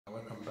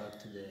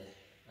to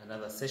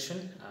another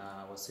session.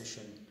 Our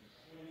session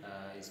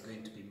is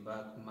going to be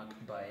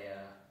marked by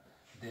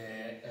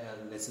the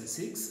lesson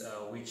 6,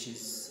 which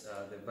is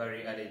the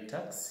value-added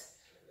tax.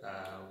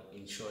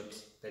 In short,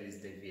 that is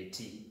the VAT,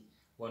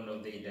 one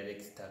of the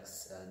indirect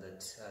tax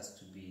that has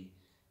to be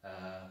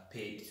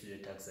paid to the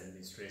tax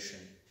administration.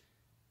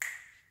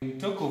 When we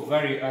talk of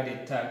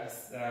value-added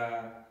tax,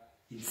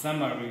 in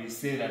summary, we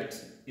say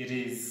that it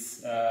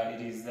is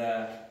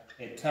a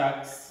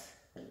tax.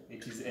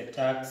 It is a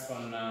tax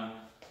on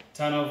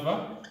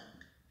turnover.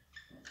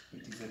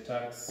 It is a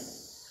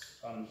tax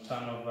on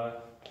turnover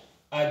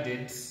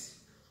added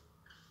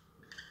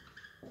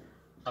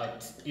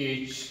at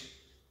each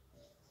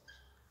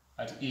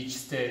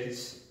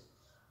stage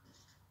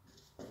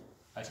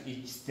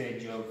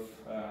of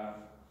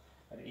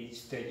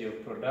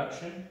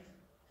production,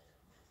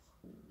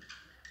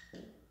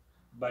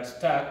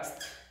 but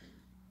taxed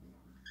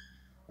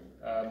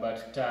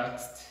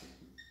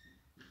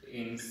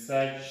in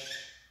such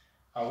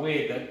a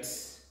way that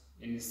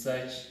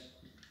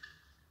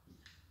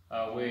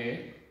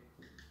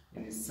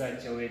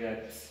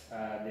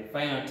the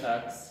final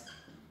tax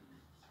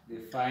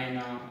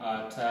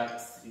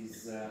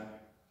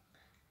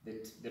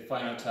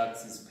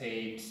is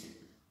paid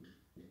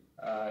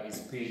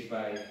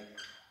by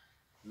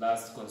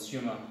last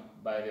consumer,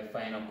 by the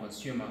final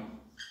consumer,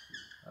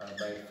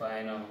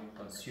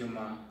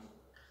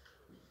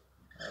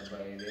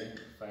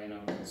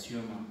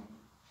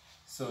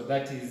 So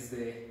that is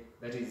the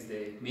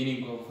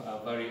meaning of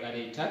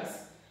value-added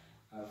tax.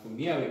 From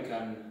here we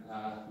can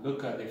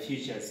look at the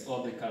features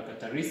or the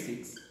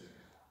characteristics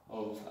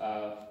of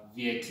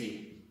VAT.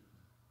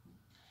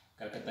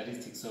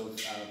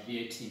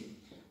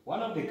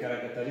 One of the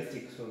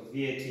characteristics of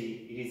VAT,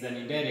 it is an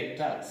indirect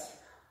tax.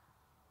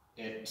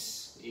 It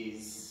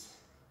is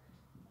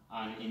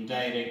an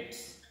indirect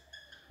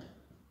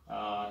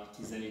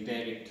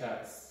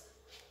tax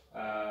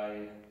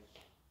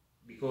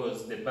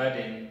because the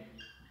burden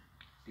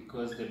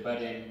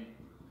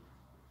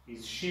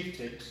is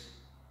shifted.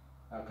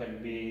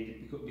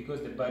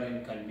 Because the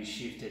burden can be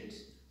shifted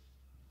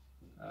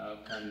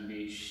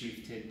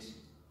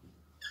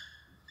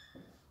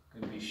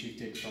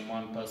from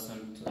one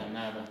person to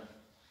another.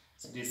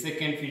 So the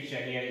second feature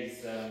here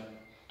is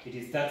it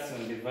is taxed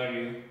on the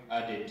value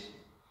added.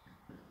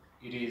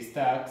 It is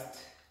taxed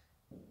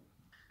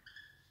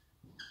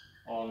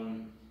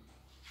on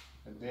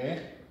the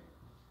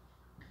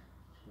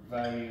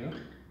value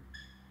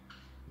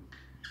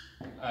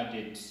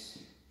added.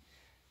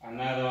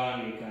 Another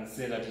one, we can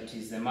say that it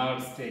is a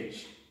mild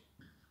stage.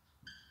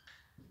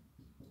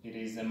 It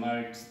is a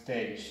mild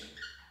stage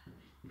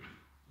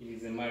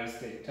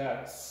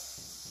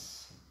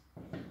tax.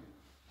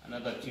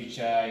 Another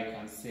feature, you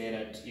can say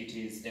that it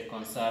is a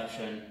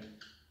consumption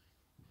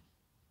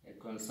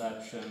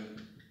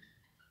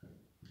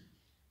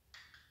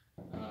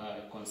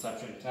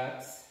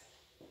tax,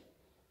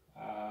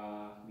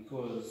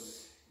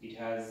 because it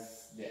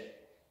has the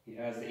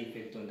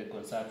effect on the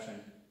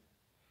consumption,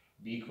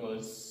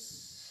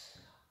 because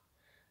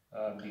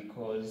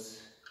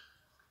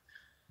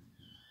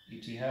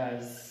it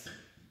has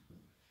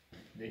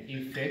the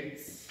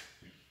effects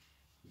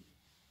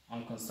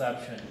on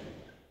consumption.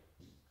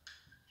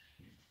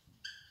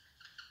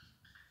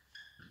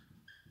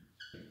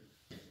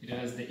 It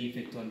has the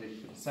effect on the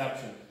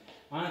consumption.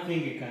 One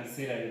thing you can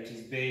say that it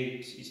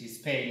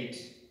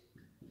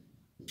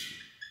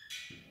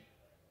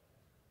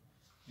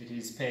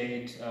is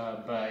paid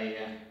by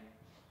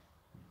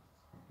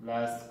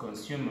last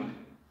consumer,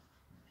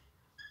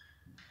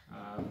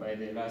 by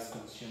the last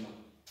consumer.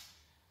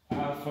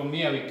 From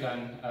here we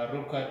can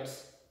look at.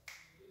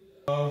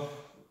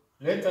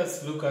 Let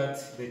us look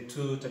at the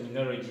two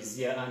terminologies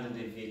here under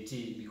the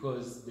VAT,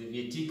 because the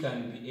VAT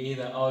can be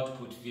either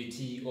output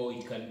VAT or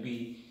it can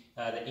be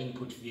the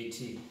input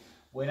VAT.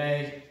 When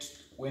I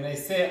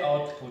say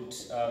output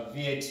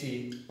VAT,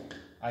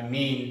 I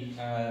mean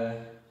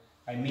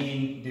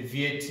the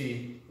VAT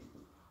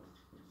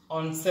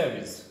on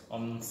sales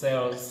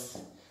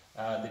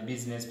the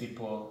business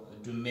people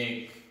do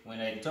make.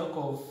 When I talk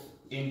of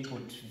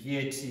input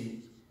VAT,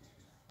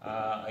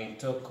 I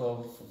talk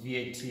of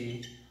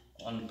VAT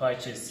on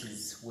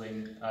purchases.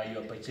 When you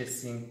are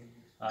purchasing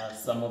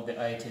some of the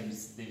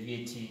items, the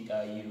VAT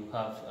you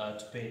have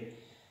to pay.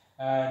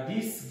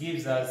 This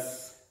gives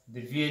us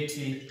the VAT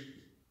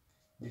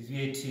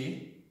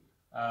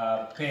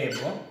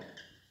payable,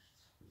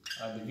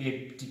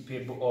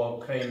 or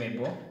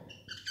claimable.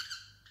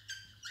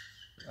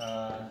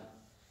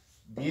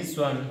 This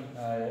one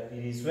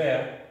it is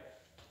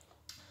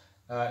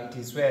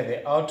where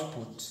the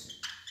output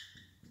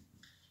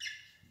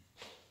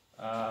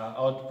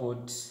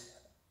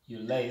you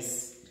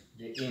less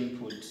the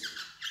input.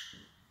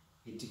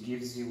 It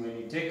gives you, when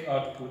you take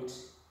output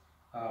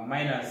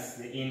minus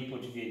the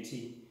input VAT,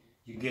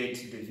 you get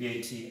the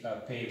VAT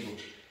payable.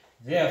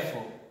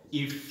 Therefore,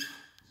 if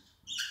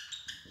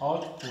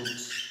output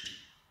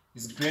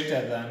is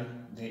greater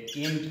than the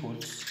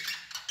input,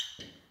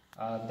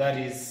 that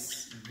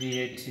is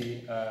VAT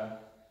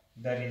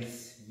that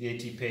is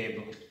VAT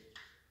payable.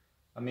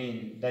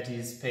 That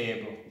is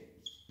payable.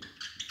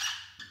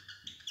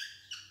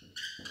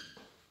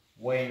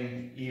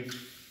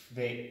 If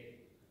the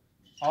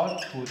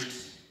output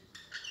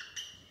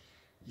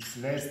is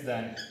less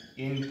than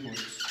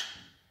input,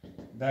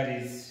 that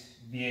is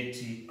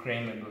VAT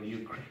claimable.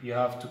 You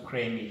have to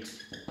claim it.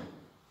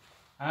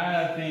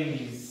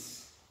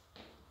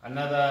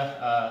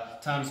 Another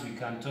terms we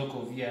can talk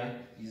of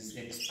here is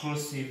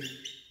exclusive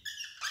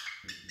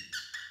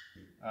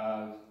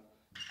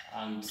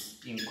and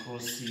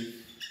inclusive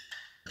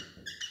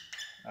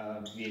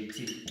VAT,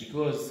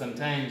 because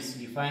sometimes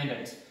you find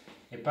that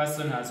a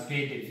person has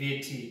paid a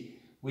VAT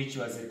which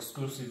was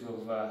exclusive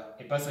of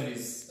a person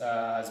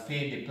has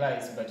paid the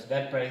price, but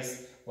that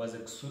price was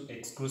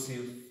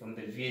exclusive from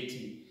the VAT.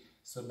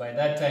 So by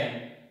that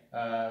time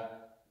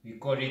we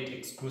call it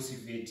exclusive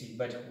VAT.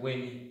 But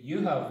when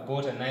you have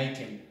bought an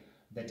item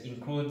that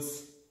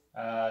includes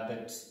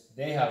that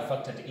they have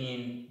factored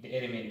in the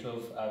element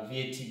of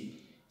VAT,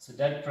 so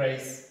that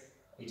price,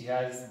 it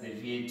has the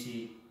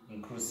VAT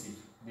inclusive.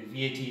 The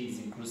VAT is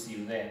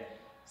inclusive there.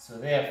 So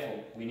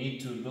therefore, we need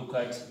to look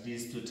at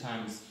these two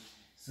terms.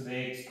 So the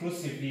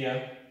exclusive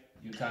here,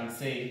 you can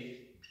say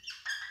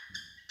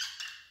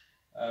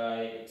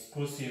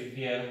exclusive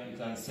here, you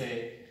can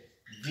say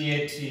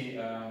VAT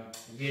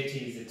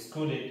is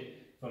excluded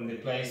from the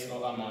price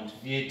or amount.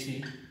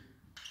 VAT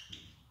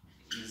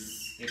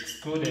is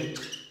excluded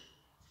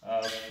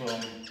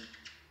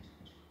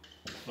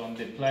from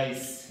the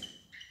price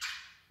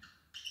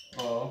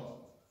or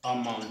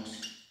amount.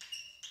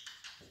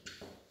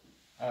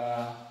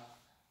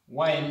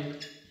 While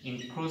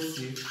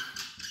inclusive,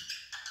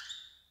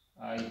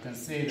 you can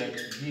say that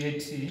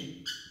VAT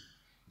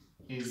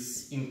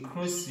is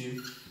inclusive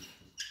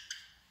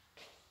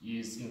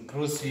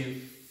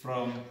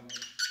from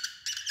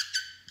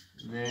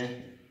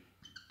the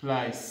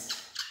price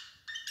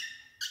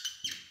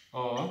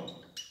or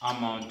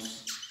amount.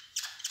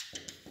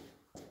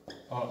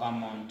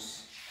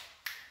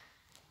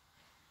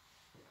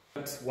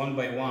 One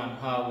by one,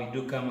 how we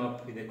do come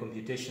up with the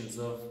computations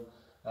of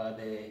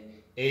the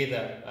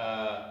either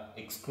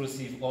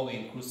exclusive or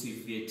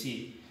inclusive VAT.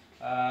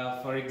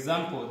 For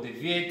example, the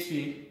VAT,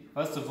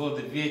 first of all,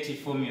 the VAT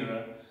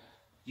formula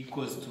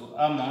equals to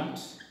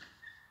amount,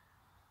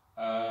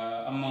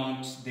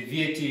 the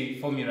VAT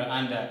formula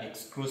under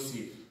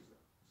exclusive,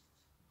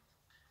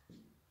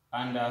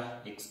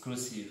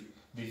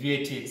 the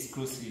VAT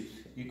exclusive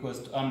equals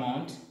to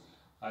amount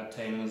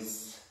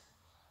times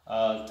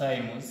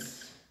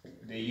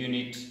the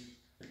unit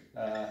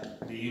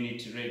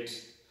rate.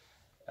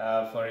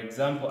 For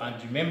example,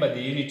 and remember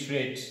the unit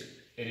rate,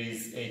 it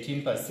is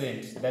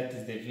 18%. That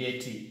is the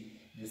VAT,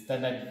 the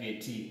standard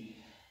VAT.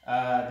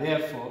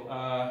 Therefore,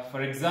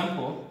 for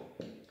example,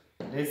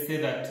 let's say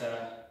that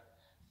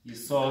you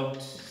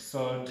sold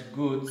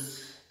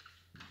goods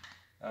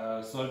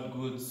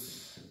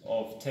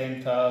of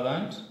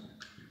 10,000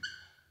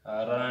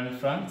 Rand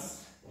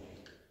francs,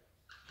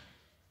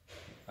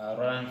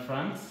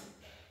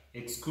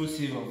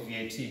 exclusive of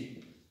VAT.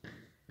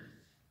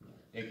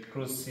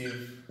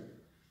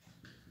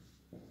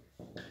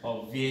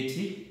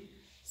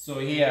 So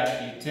here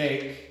you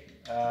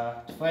take,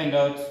 to find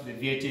out the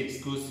VAT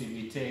exclusive,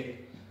 you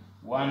take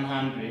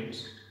 100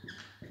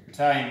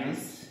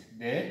 times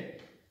the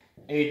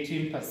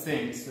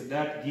 18%, so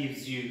that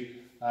gives you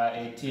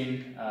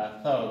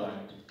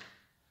 18,000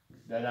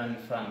 Rand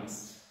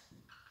francs.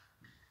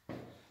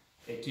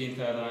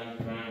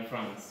 18,000 Rand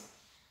francs.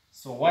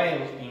 So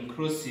while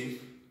inclusive,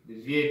 the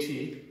VAT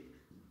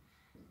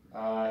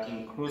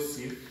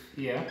inclusive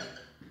here,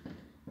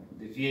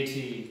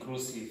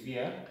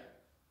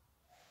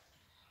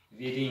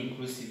 VAT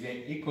inclusive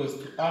equals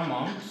to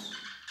amount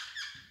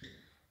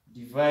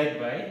divided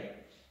by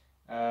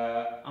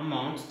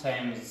amount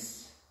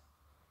times,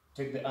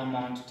 take the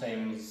amount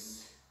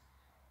times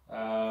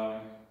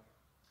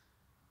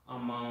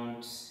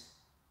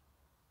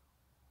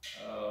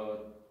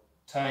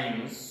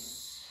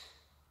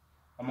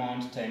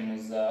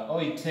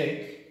or you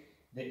take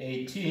the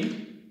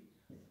 18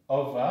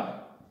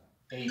 over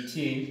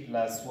 18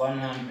 plus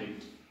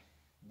 100.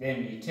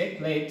 Then you take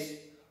rate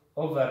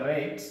over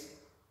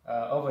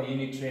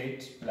unit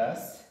rate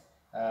plus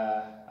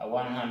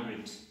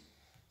 100.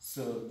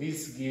 So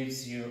this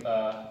gives you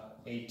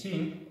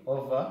 18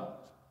 over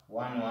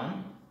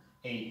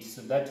 118.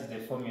 So that is the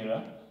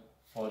formula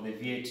for the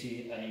VAT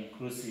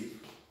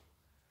inclusive.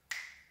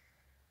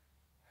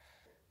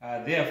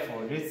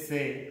 Therefore, let's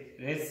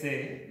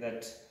say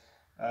that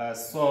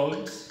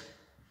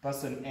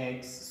person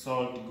X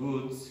sold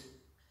goods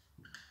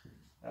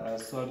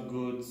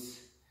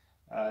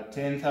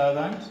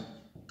 10,000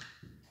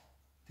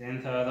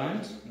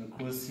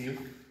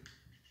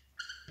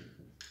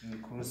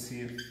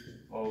 inclusive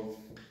of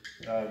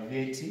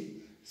VAT.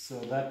 So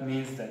that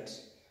means that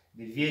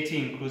the VAT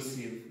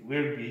inclusive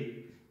will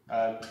be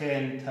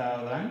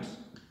 10,000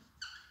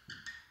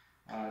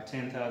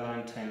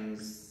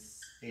 times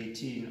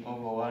 18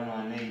 over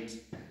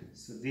 118.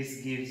 So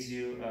this gives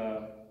you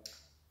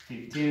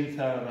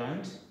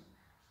 15,000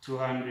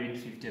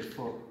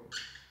 254.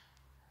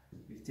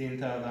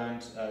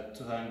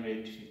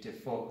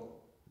 15,254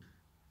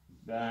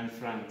 Ghana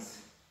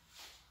francs.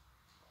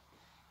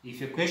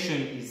 If a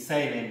question is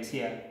silent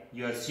here,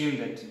 you assume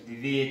that the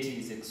VAT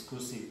is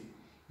exclusive.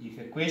 If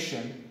a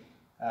question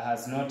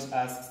has not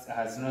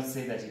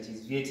said that it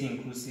is VAT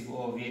inclusive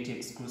or VAT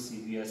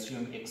exclusive, you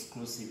assume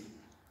exclusive.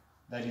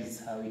 That is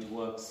how it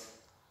works.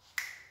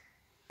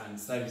 And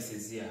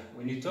services here.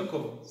 When you talk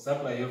of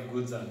supply of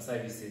goods and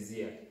services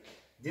here,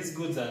 these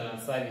goods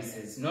and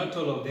services, not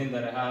all of them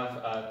that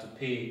have to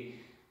pay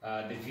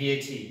the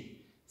VAT.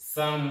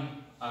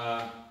 Some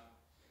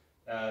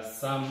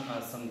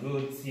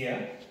goods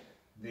here,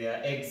 they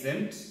are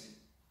exempt.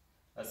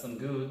 Some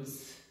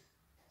goods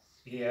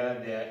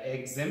here, they are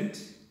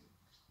exempt.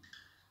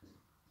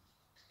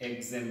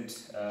 Exempt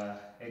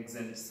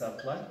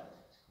supply.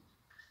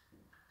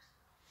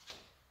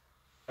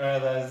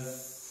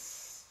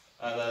 Others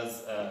are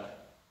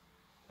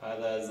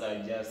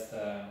just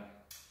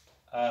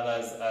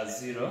others are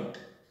zero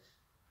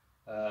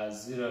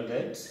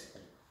rate,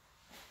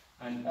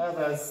 and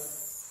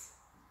others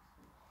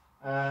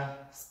are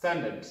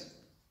standard,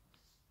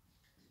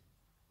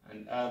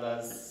 and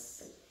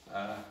others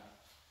are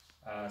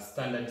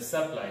standard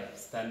supply.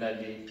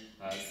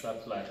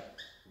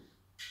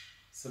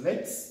 So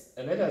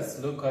let us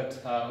look at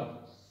how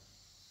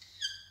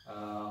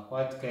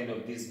what kind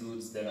of these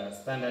goods that are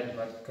standard,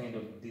 what kind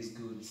of these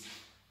goods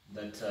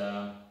that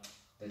are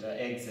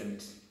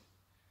exempt.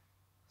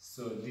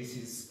 So this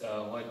is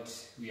what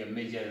we are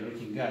majorly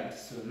looking at.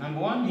 So number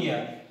one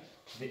here,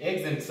 the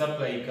exempt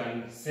supply, you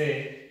can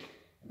say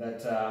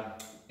that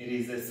it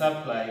is a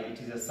supply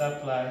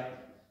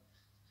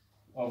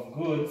of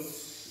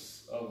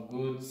goods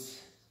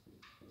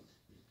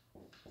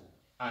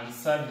and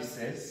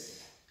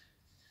services,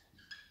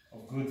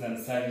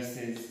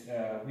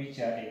 which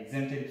are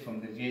exempted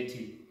from the VAT,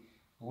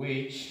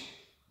 which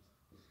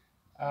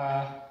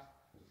are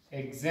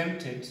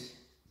exempted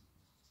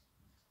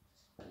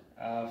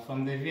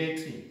from the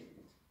VAT,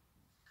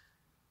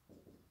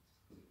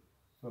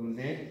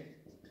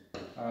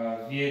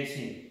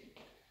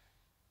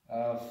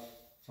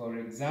 For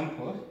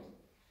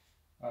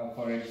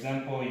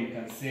example, you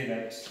can say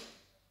that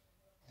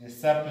the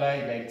supply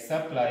of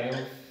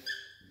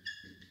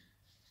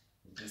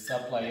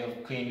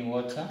clean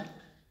water,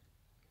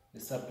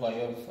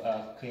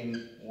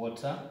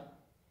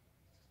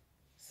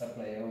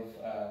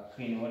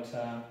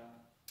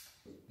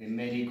 the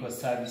medical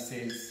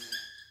services,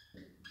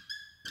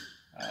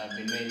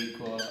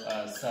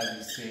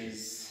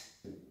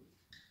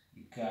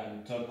 you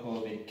can talk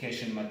of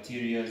education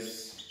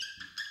materials,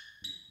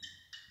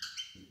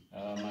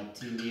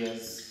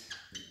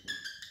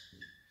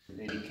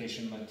 the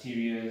education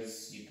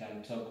materials, you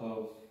can talk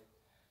of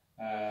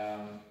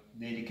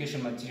the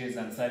education materials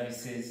and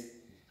services,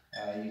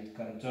 you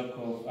can talk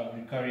of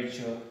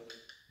agriculture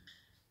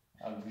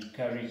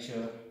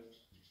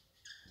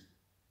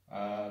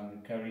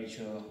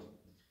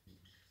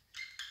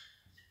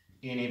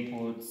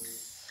inputs,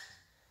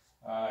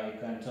 you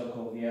can talk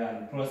of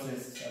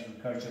processed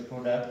agriculture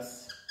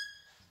products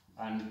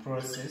and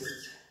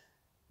processed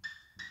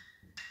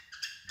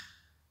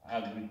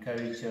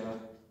agriculture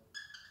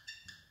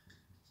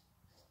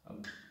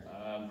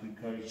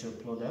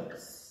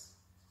products.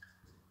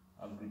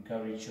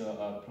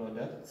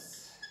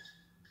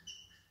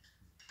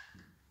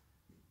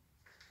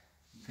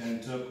 You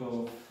can talk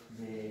of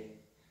the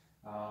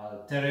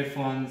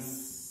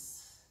telephones.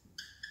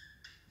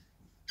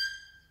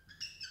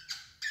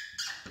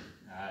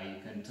 You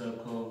can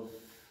talk of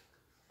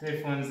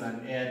telephones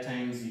and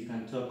airtimes. You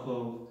can talk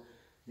of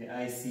the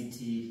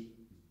ICT.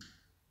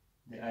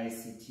 You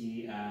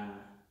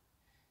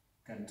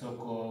can talk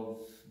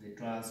of the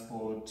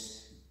transport.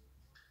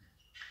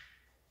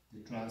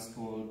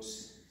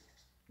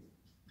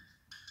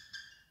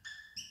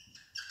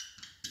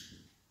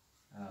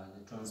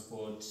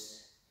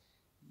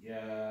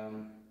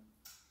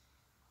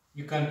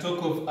 You can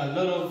talk of a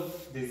lot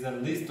of. There's a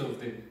list of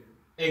the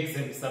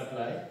exempt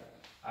supply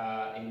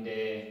in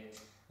the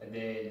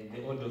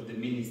order of the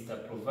minister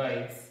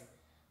provides.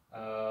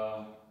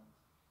 You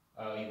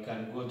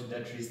can go to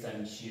that list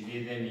and you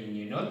read them in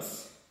your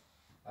notes.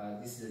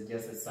 This is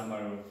just a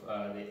summary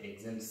of the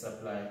exempt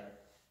supply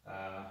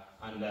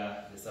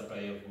under the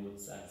supply of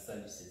goods and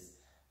services.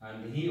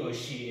 And he or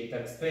she, a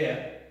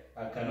taxpayer,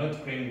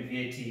 cannot claim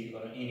VAT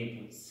on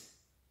inputs.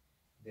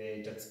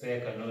 The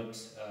taxpayer cannot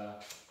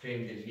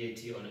claim the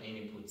VAT on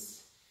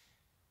inputs.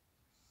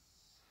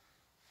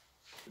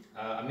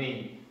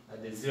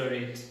 The zero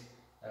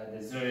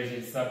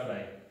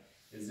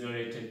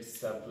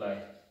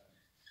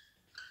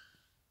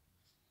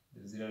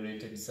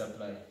rated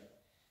supply.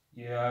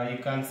 Yeah, you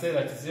can say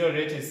that zero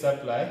rated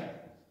supply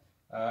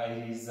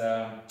it is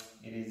a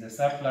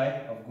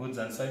supply of goods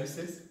and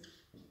services.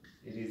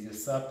 It is a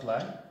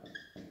supply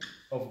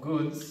of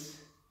goods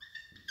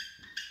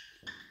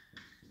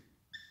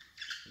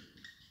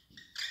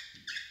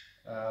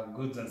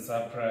and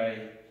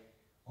supply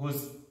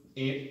whose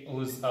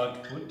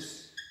output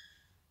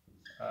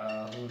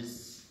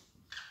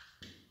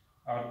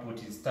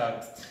output is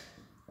taxed,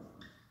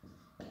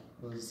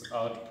 whose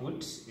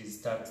output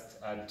is taxed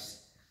at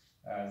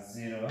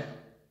 0%.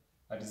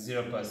 At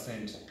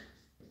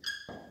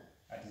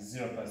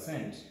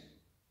 0%.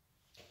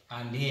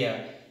 And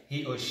here,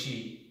 he or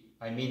she,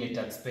 I mean a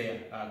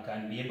taxpayer,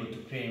 can be able to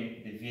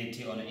claim the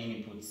VAT on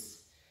inputs.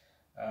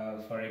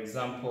 For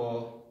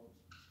example,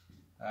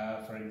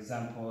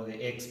 the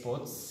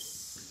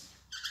exports,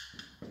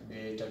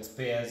 the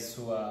taxpayers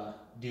who are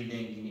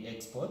dealing in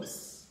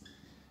exports.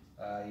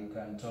 You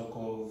can talk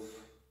of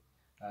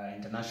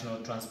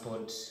international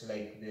transport,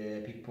 like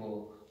the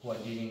people who are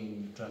dealing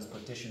in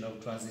transportation of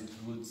transit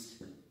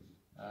goods,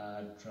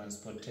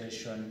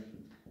 transportation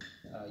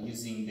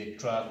using the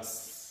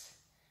trucks,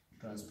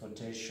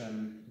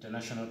 transportation,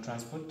 international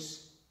transport,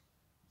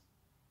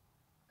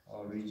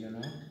 or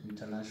regional,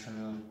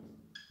 international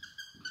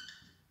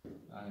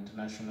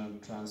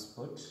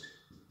transport.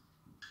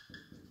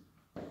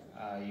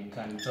 You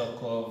can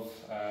talk of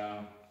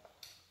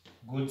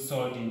goods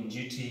sold in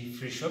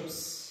duty-free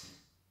shops,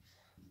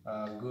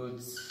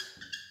 goods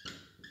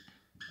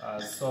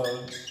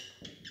sold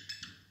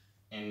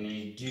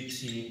in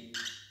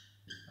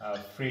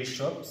duty-free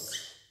shops,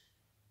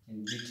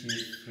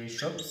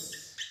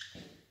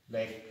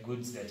 like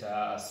goods that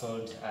are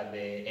sold at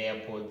the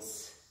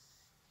airports.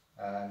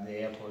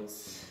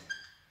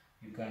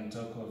 You can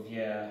talk of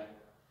here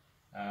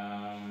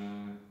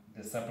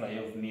the supply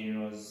of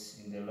minerals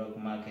in the local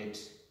market,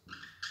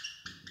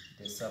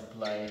 the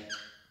supply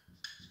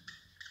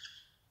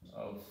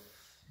of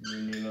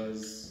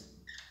minerals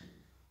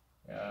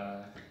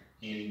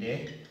in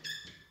the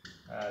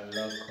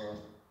local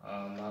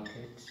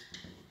market.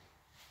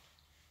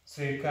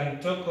 So you can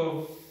talk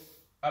of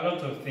a lot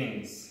of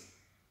things.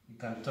 You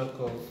can talk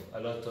of a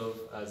lot of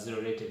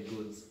zero-rated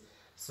goods.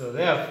 So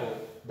therefore,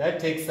 that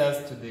takes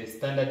us to the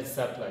standard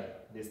supply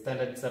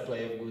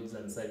of goods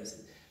and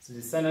services. So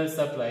the standard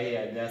supply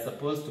here, they are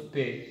supposed to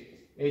pay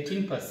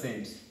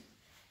 18%.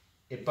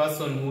 A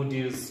person who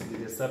deals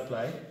with the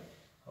supply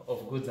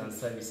of goods and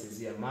services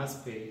here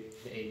must pay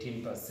the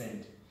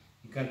 18%.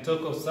 You can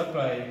talk of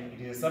supply,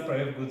 it is a supply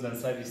of goods and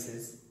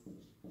services.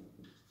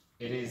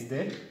 It is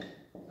the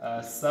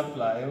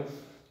supply of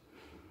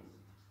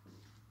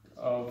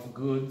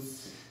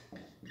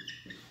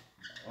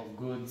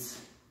goods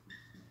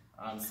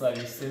and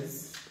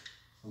services,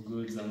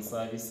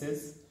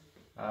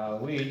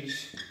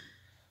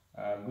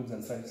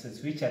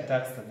 which are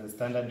taxed at the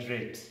standard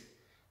rate,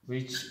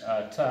 which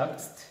are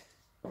taxed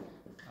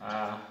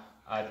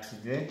at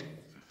the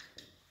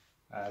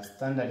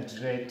standard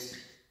rate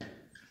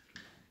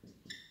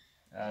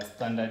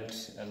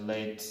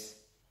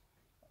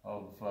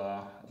of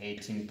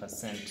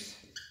 18%.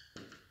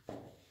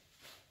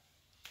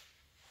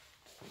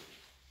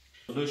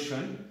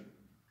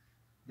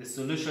 The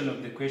solution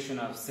of the question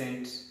I've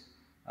sent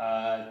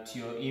to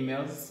your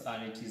emails,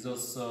 and it is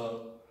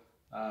also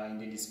in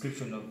the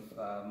description of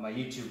my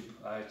YouTube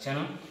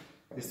channel.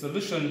 The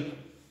solution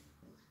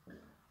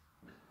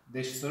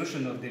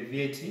of the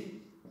VAT.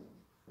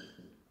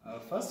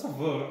 First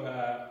of all,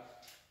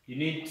 you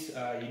need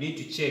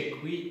to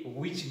check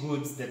which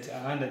goods that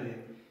are under the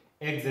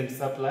exempt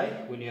supply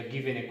when you are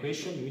given a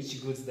question,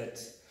 which goods that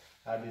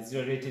are the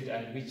zero rated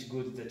and which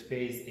goods that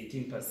pays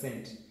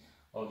 18%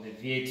 of the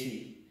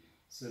VAT.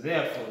 So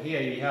therefore,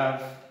 here you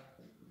have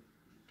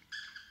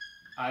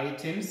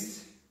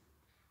items,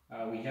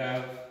 we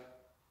have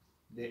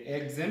the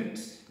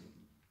exempt,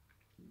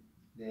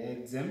 we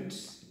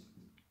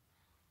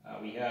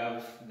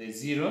have the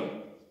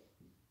zero,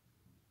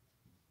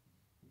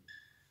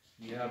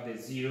 we have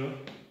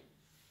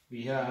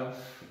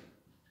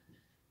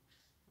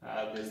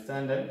the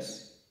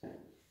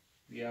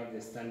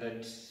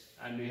standard,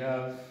 and we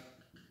have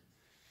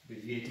the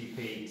VAT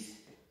paid,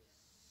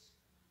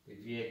 the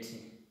VAT.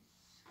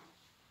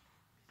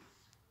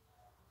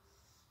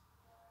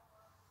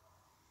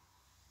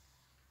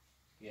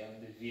 We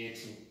have the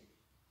VAT.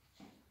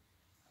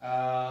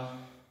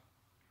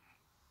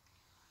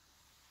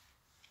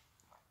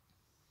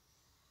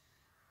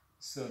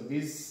 So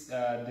these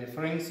the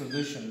following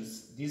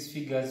solutions, these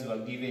figures were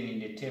given in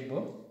the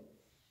table.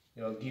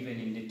 They were given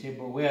in the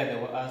table where they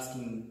were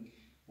asking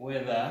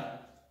where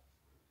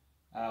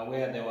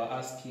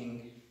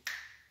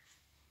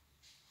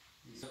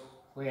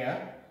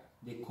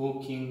the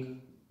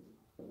cooking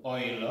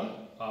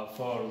oil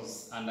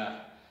falls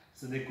under.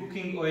 So the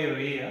cooking oil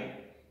here,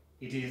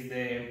 it is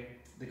the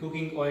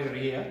cooking oil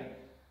here.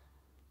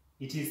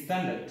 It is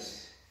standard.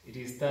 It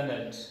is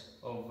standard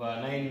of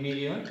 9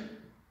 million.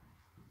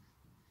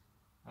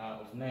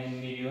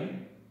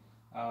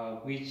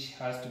 Which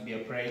has to be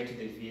applied to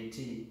the VAT,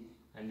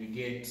 and we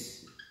get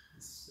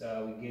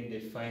the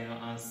final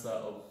answer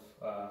of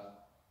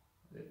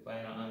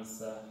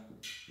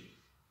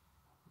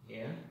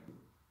here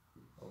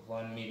of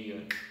 1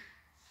 million.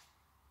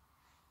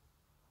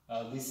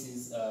 This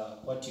is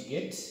what you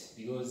get,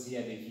 because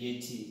here the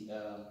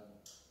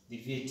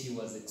VAT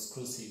was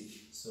exclusive.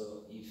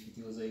 So if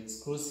it was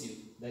exclusive,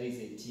 that is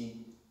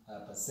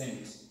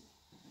 18%.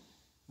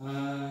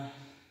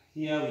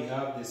 Here we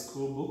have the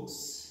school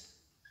books.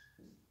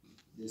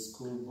 The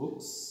school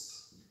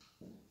books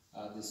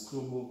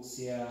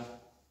here.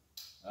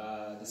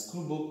 The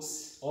school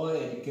books, all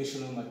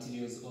educational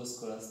materials, all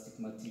scholastic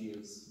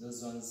materials,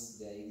 those ones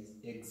they are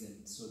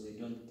exempt, so they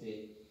don't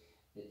pay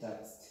the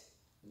tax.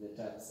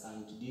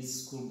 And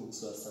these school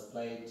books were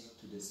supplied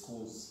to the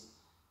schools.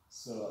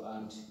 So,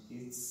 and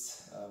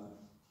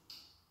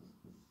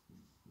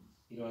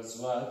it was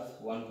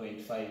worth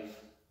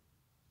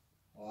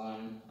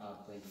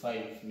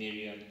 1.5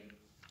 million.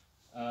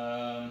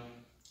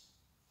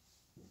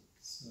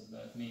 So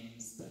that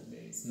means that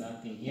there is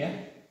nothing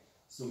here.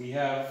 So we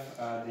have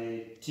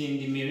the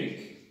tinned milk.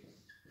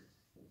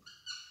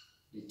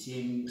 The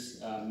tinned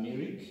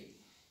milk.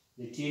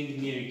 The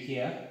tinned milk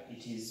here,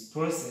 it is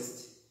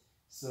processed.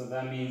 So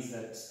that means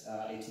that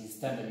it is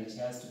standard. It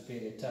has to pay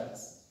the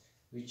tax,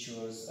 which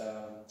was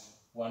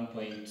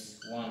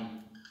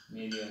 1.1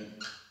 million.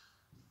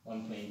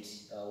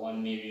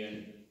 1.1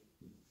 million.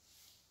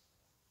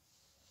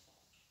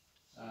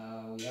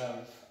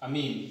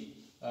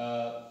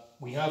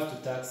 We have to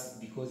tax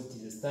because it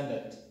is a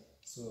standard.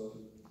 So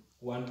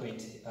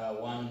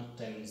 1.1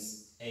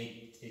 times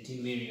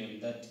 18 million,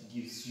 that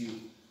gives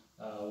you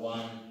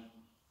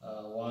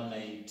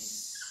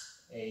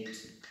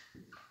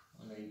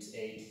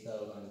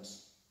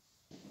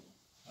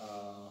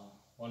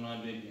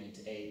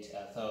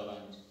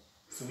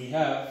So we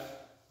have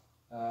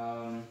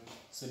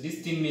so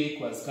this tin milk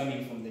was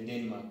coming from the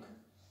Denmark.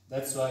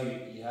 That's why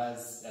it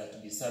has to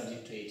be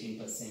subject to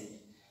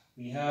 18%.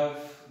 We have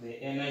the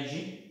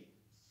energy.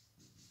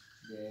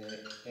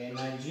 The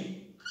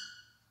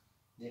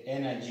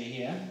energy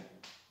here,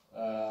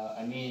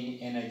 energy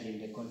in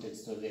the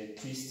context of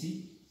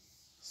electricity.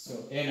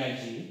 So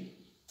energy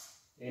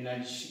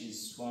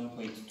is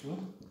 1.2.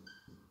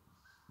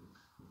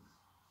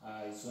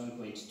 It's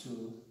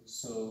 1.2,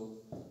 so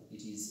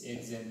it is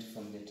exempt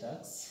from the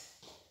tax.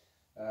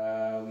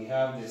 We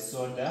have the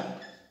soda.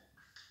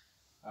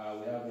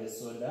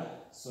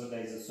 Soda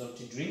is a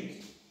soft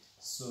drink.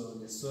 So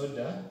the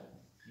soda,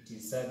 it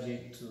is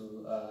subject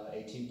to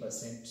 18%,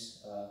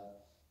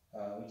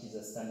 which is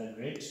a standard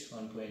rate,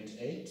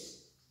 1.8.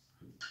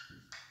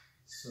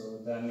 So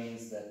that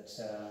means that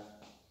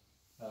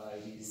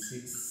it is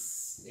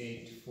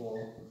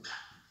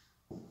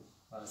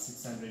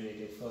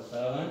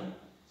 684,000.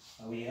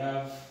 We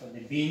have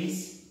the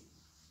beans.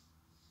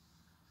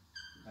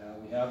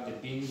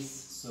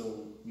 So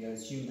we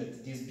assume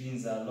that these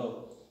beans are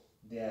low.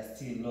 They are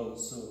still low.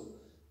 So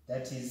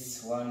that is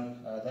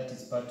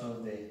part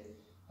of the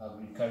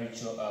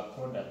agricultural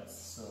products.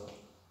 So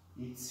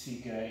its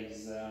figure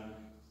is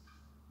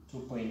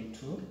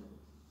 2.2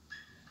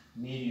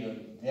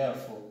 million.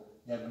 Therefore,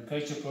 the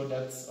agricultural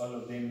products, all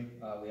of them,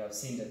 we have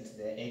seen that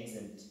they are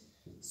exempt.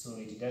 So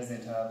it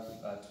doesn't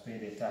have to pay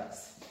the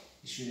tax.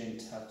 It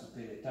shouldn't have to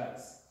pay the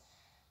tax.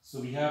 So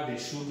we have the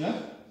sugar.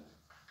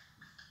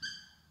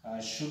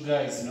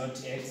 Sugar is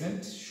not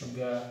exempt.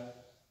 Sugar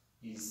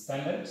is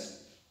standard.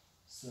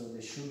 So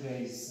the sugar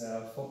is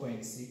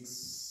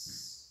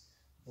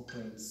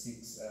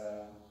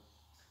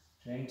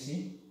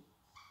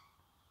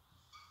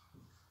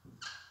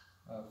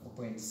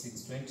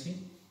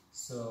 4.620,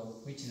 so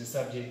which is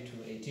subject to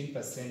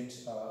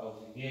 18%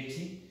 of the VAT.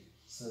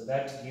 So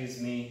that gives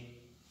me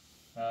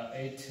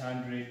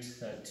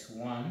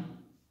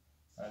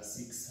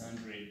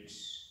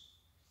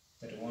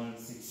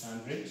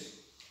 831,600.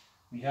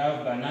 We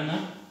have banana.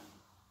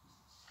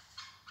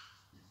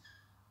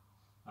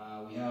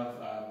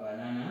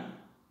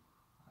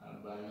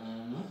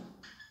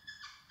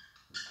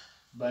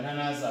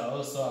 Bananas are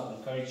also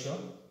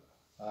agricultural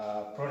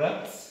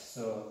products,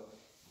 so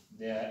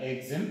they are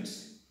exempt.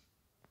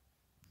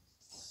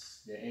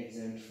 They're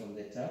exempt from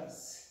the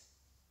tax.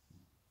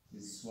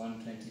 It's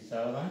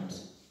 120,000.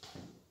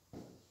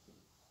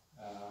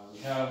 They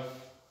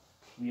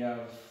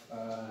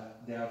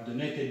have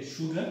donated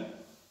sugar.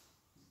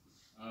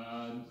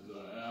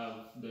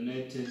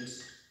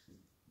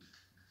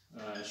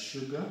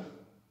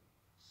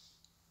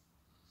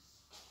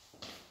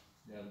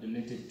 They have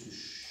donated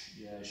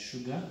to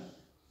sugar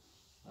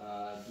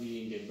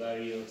during the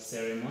burial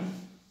ceremony.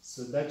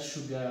 So that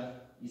sugar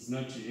is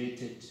not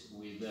related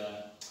with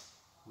the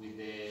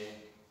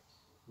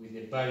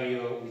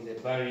burial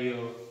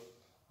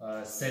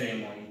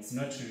ceremony. It's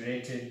not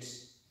related to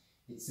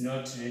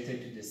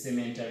the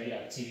cemetery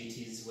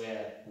activities,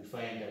 where we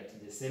find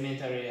that the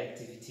cemetery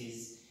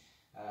activities,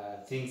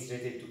 things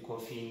related to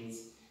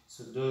coffins,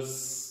 so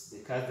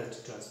the cars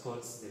that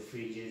transports the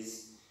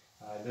fridges,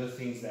 those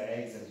things are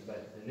exempt.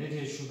 But the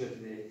donated sugar to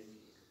the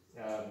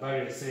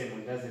burial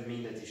ceremony doesn't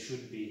mean that it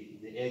should be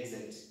the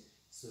exempt.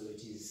 So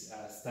it is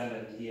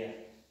standard here.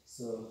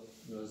 So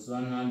it was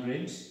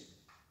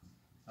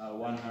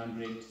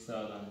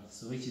 100,000,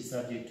 so which is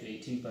subject to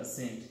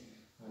 18%,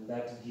 and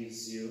that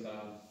gives you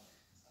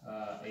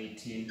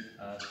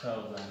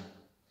 18,000.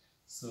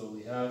 So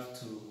we have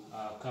to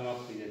come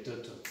up with a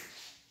total.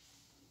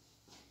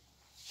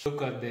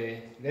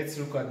 Let's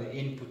look at the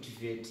input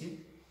VAT.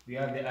 we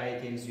have the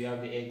items, we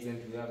have the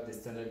exempt, we have the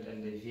standard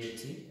and the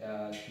VAT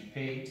to be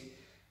paid.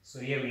 So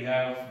here we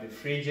have the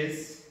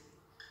fridges.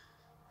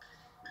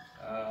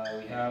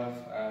 We have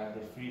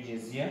the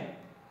fridges here.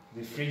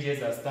 The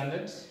fridges are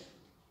standard.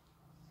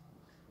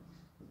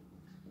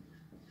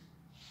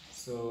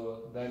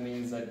 So that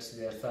means that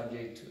they are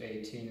subject to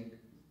 18%.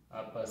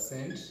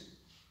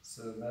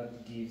 So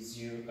that gives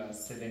you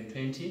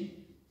 720.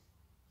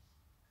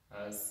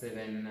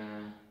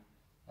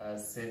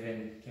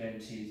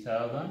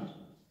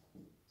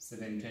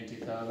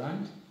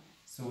 720,000.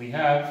 So we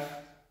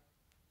have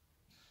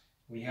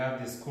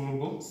the school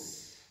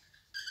books.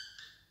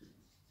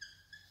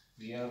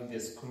 We have the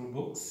school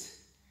books.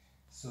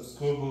 So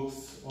school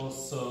books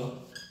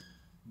also,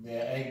 they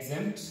are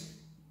exempt.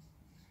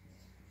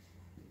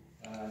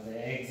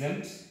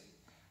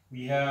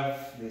 We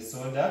have the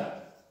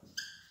soda.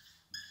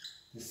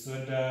 The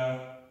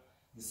soda,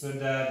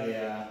 they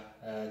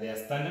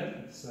are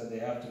standard, so they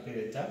have to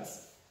pay the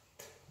tax.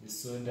 The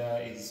soda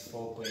is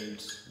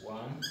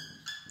 4.1,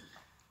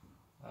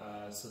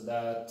 so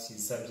that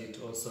is subject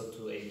also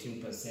to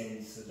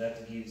 18%. So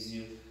that gives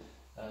you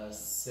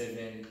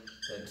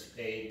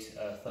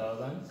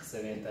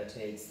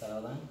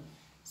 738,000.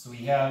 So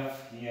we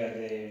have here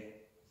the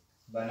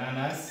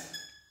bananas.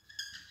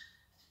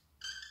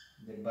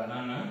 We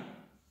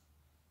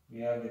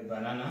have the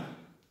banana.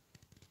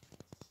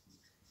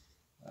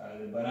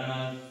 The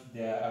bananas,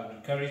 they are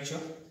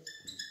agricultural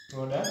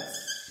products,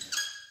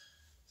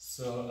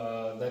 so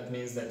that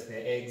means that they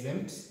are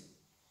exempt.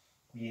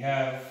 We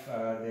have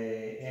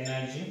the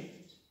energy.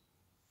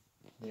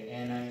 We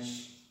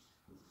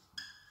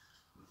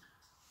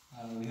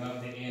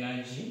have the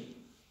energy.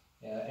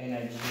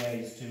 Energy here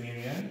is 2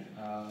 million.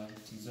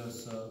 It is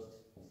also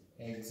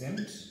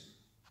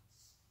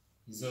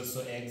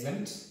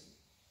exempt.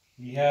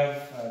 We have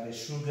the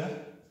sugar.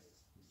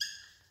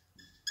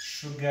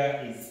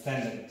 Sugar is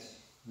standard,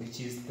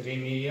 which is 3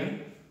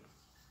 million.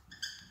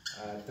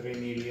 3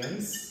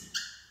 millions.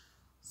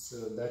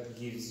 So that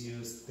gives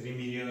you 3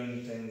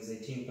 million times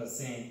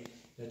 18%.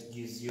 That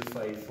gives you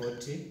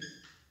 540.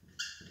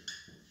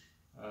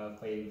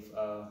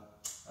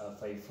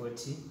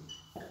 540.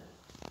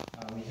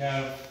 We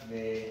have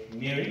the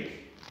milk.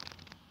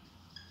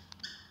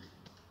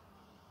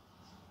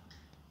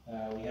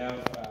 We have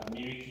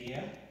milk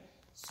here.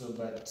 So,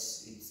 but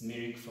it's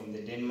milk from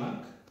the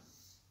Denmark.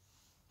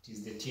 It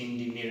is the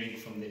tinned milk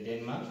from the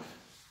Denmark.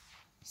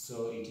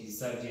 So it is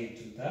subject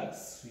to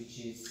tax, which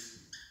is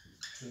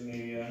 2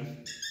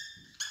 million.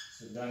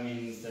 So that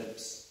means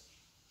that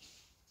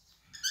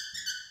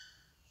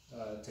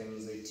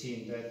times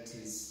 18, that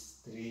is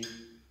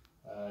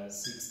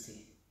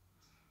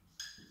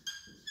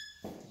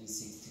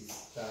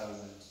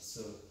 360,000.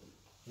 So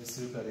let's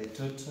look at the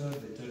total.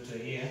 The total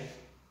here.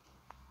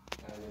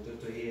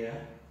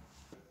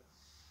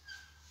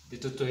 The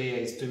total here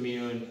is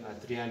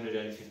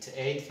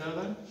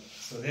 2,358,000.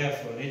 So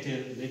therefore,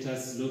 let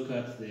us look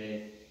at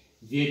the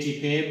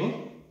VAT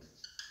payable.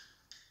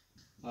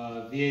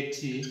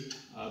 VAT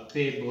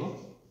payable,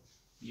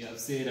 we have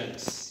said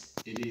that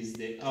it is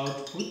the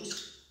output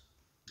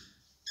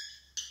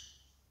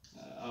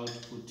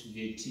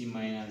VAT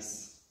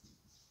minus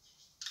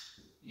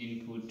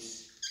input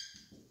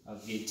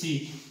VAT.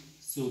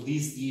 So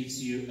this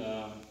gives you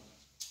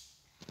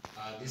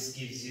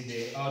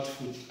the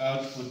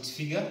output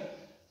figure,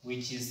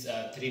 which is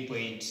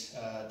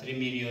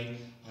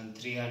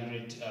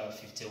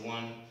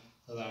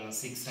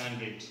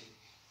 3,351,600.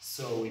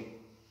 So we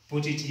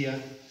put it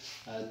here,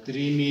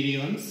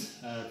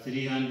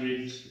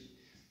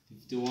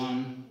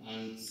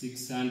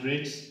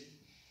 3,351,600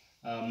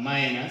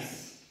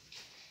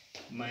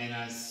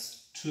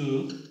 minus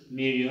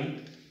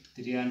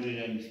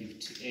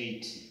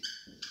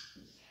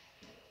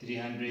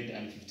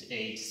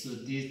 2,358,358. So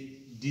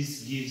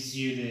this gives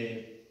you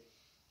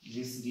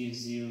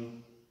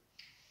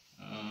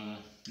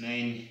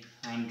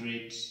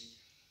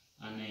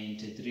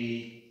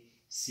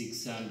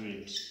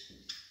 993,600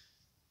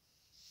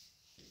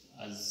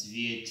 as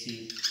VAT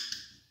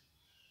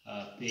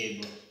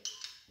payable.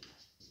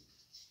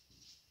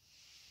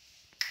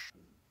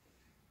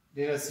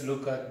 Let us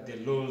look at the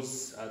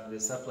laws at the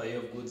supply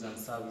of goods and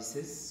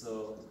services.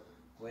 So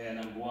where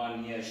number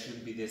 1 here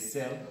should be the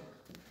sale,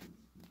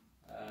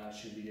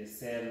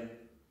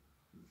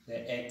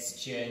 the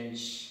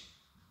exchange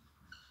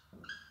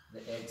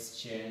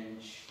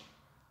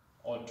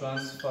or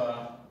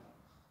transfer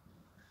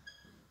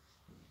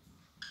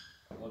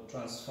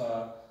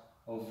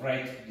of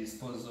right to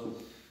dispose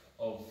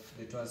of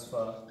the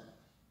transfer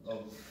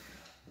of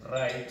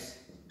right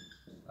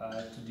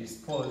to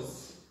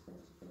dispose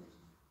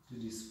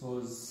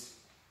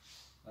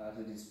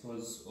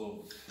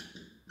of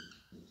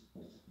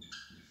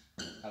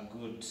a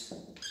good.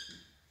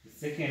 The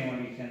second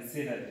one, we can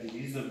say that the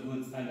use of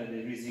goods under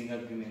the leasing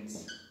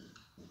agreements,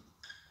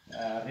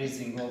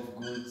 raising of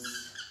goods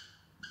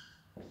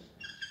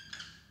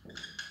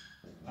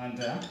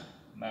under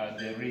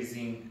the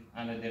leasing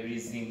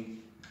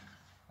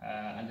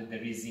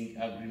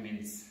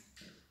agreements.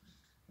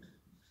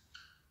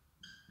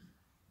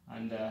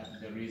 under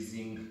the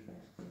leasing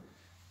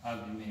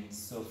agreement.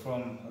 So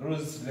from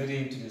rules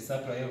relating to the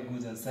supply of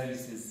goods and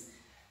services,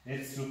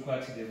 let's look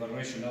at the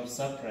evaluation of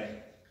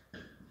supply.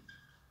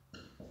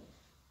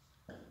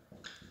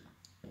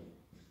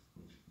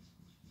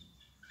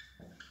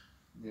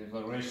 The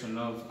evaluation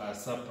of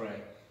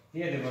supply.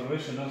 Here the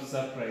evaluation of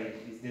supply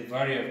is the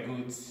value of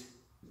goods,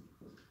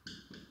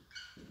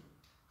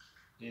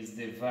 is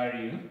the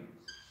value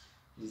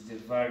of goods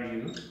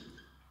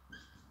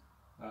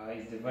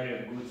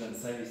and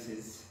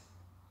services.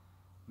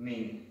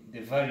 Mean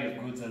the value of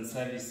goods and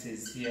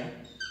services here,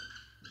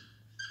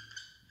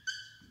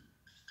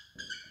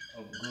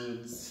 of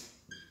goods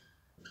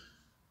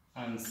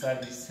and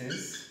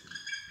services,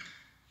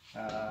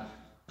 the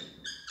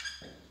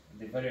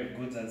value of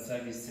goods and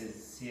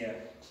services here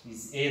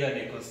is either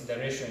the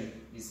consideration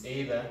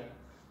received.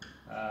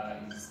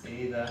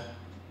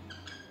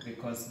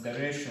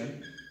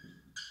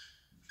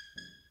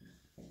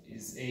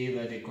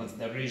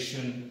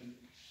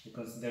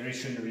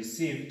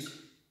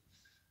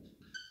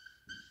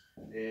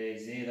 There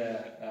is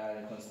either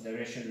the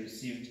consideration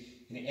received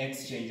in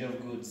exchange of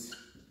goods,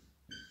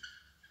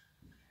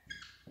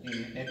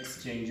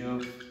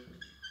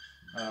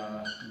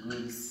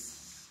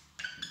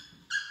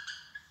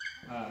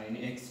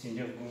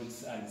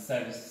 and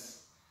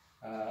service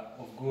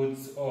of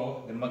goods,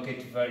 or the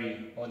market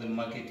value,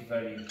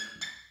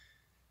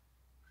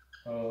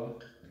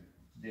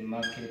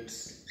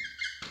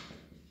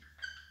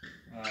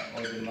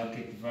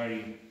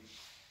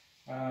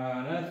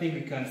 Another thing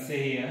we can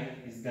say here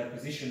is the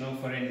acquisition of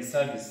foreign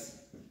service.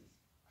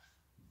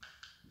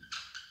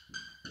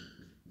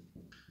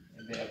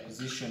 The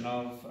acquisition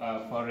of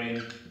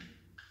foreign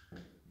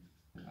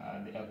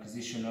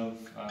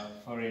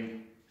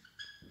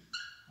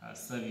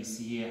service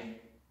here.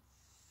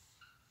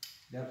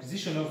 The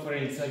acquisition of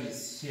foreign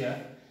service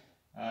here,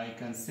 you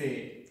can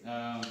say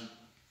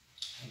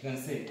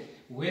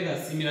whether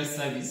similar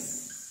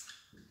service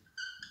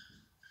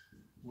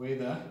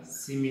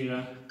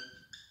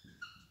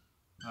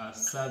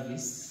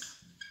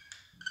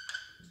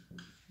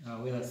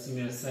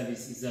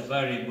is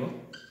available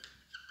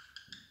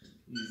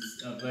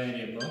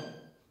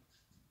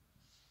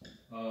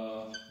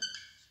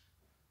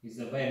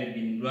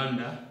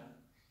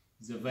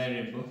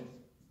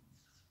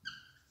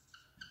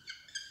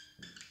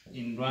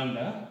in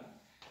Rwanda,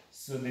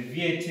 so the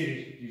VAT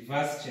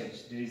reverse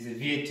charge, there is a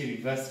VAT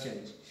reverse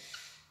charge.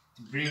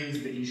 It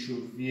brings the issue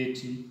of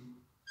VAT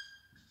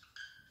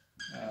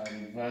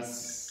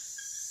reverse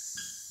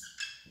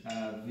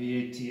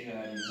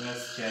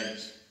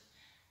charge,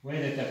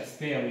 where the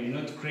taxpayer will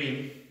not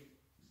claim,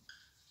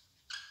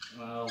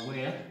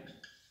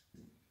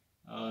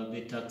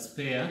 the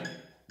taxpayer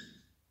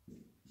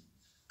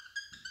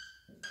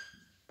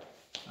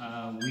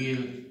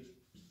will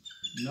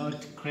not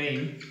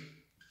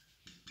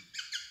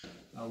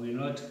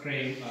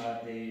claim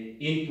the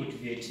input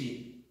VAT.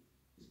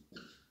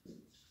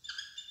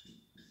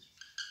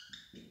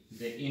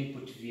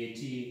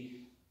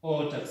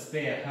 Or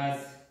taxpayer has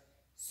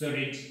sold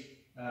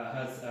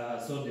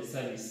the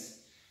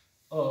service,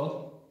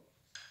 or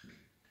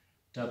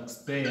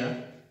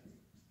taxpayer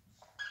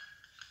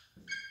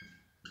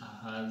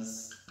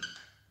has